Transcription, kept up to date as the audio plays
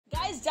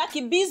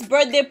Jackie B's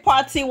birthday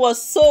party was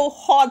so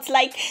hot.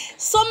 Like,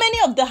 so many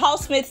of the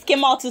housemates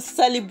came out to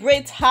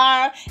celebrate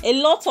her. A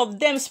lot of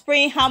them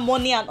spraying her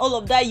money and all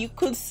of that. You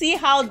could see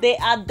how they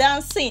are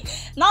dancing.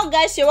 Now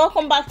guys, you're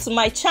welcome back to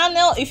my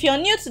channel. If you're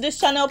new to this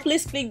channel,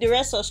 please click the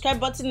red subscribe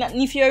button,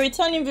 and if you're a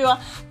returning viewer,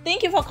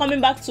 thank you for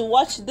coming back to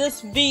watch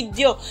this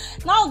video.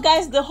 Now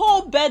guys, the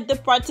whole birthday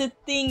party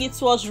thing, it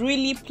was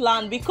really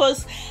planned,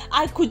 because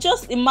I could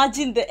just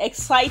imagine the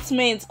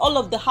excitement. All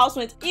of the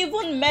housemates,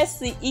 even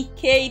Mercy,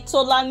 Ike,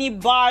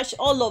 TolaniBaj,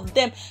 all of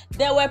them,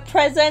 they were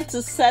present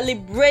to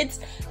celebrate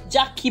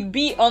Jackie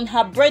B on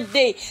her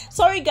birthday.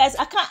 Sorry guys,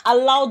 I can't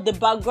allow the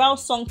background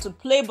song to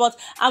play, but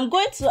I'm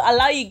going to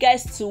allow you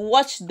guys to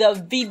watch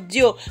the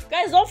video.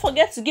 Guys, don't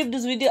forget to give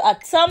this video a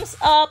thumbs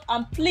up,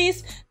 and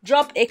please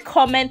drop a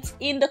comment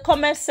in the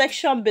comment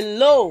section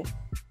below.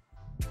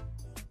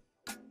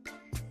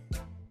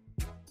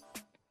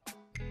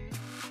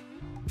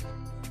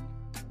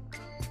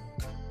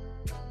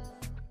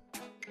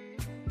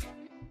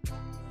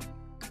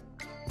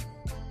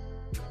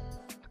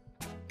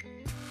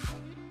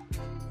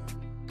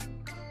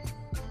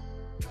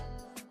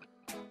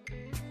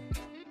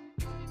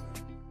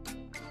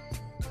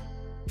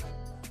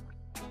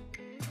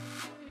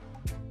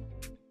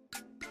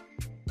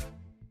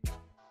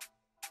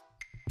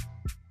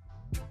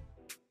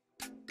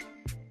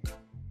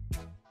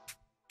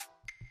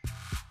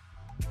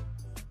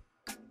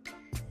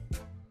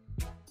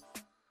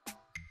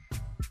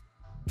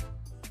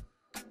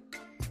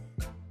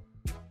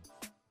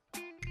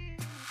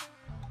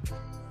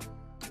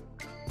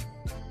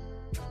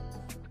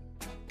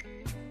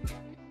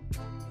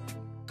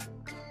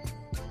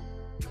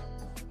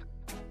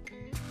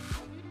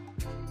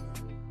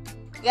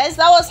 Guys,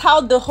 that was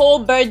how the whole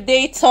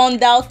birthday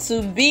turned out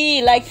to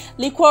be. Like,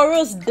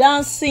 Liquorose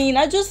dancing.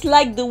 I just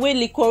like the way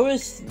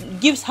Liquorose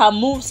gives her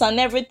moves and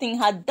everything.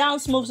 Her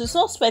dance moves is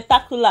so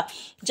spectacular.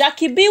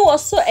 Jackie B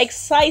was so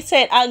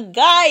excited. And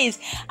guys,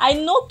 I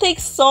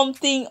noticed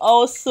something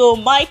also.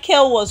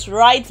 Michael was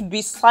right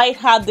beside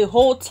her the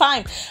whole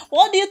time.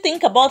 What do you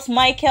think about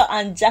Michael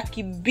and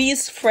Jackie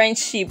B's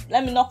friendship?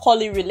 Let me not call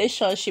it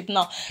relationship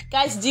now.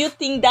 Guys, do you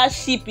think that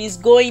ship is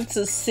going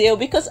to sail?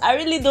 Because I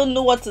really don't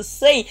know what to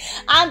say.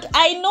 And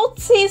I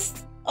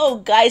noticed, oh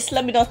guys,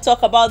 let me not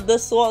talk about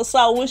this one, so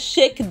I won't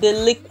shake the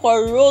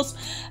Liquorose,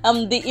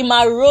 the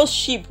Imarose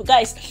ship.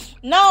 Guys,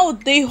 now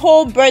the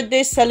whole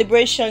birthday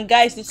celebration,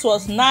 guys, this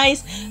was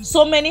nice.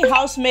 So many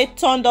housemates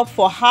turned up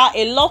for her.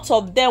 A lot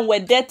of them were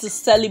there to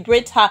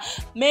celebrate her.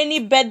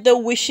 Many birthday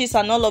wishes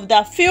and all of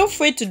that. Feel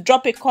free to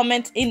drop a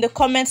comment in the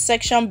comment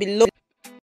section below.